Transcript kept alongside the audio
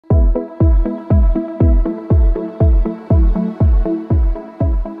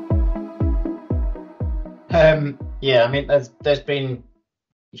Yeah, I mean, there's been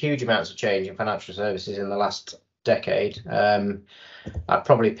huge amounts of change in financial services in the last decade. I'd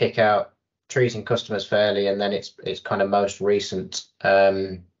probably pick out treating customers fairly, and then it's kind of most recent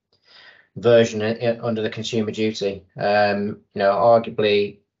version under the Consumer Duty.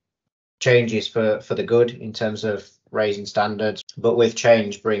 Arguably changes for the good in terms of raising standards, but with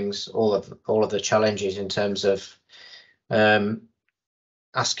change brings all of the challenges in terms of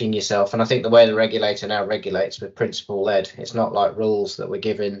asking yourself. And I think the way the regulator now regulates with principle led, it's not like rules that we're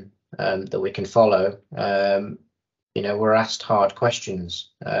given that we can follow. We're asked hard questions.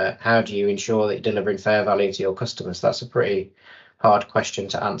 How do you ensure that you're delivering fair value to your customers? That's a pretty hard question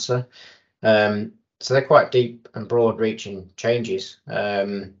to answer. So they're quite deep and broad reaching changes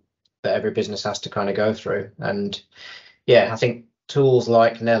that every business has to kind of go through. And yeah, I think tools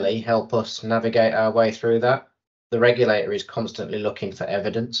like Nelly help us navigate our way through that. The regulator is constantly looking for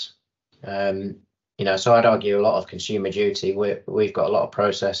evidence. So I'd argue a lot of Consumer Duty, we've got a lot of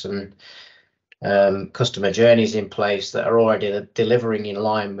process and customer journeys in place that are already delivering in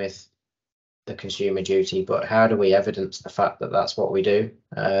line with the Consumer Duty, but how do we evidence the fact that that's what we do?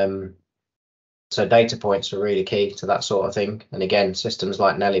 So data points are really key to that sort of thing. And again, systems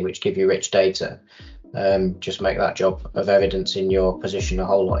like Nelly, which give you rich data, just make that job of evidence in your position a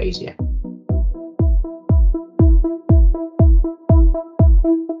whole lot easier.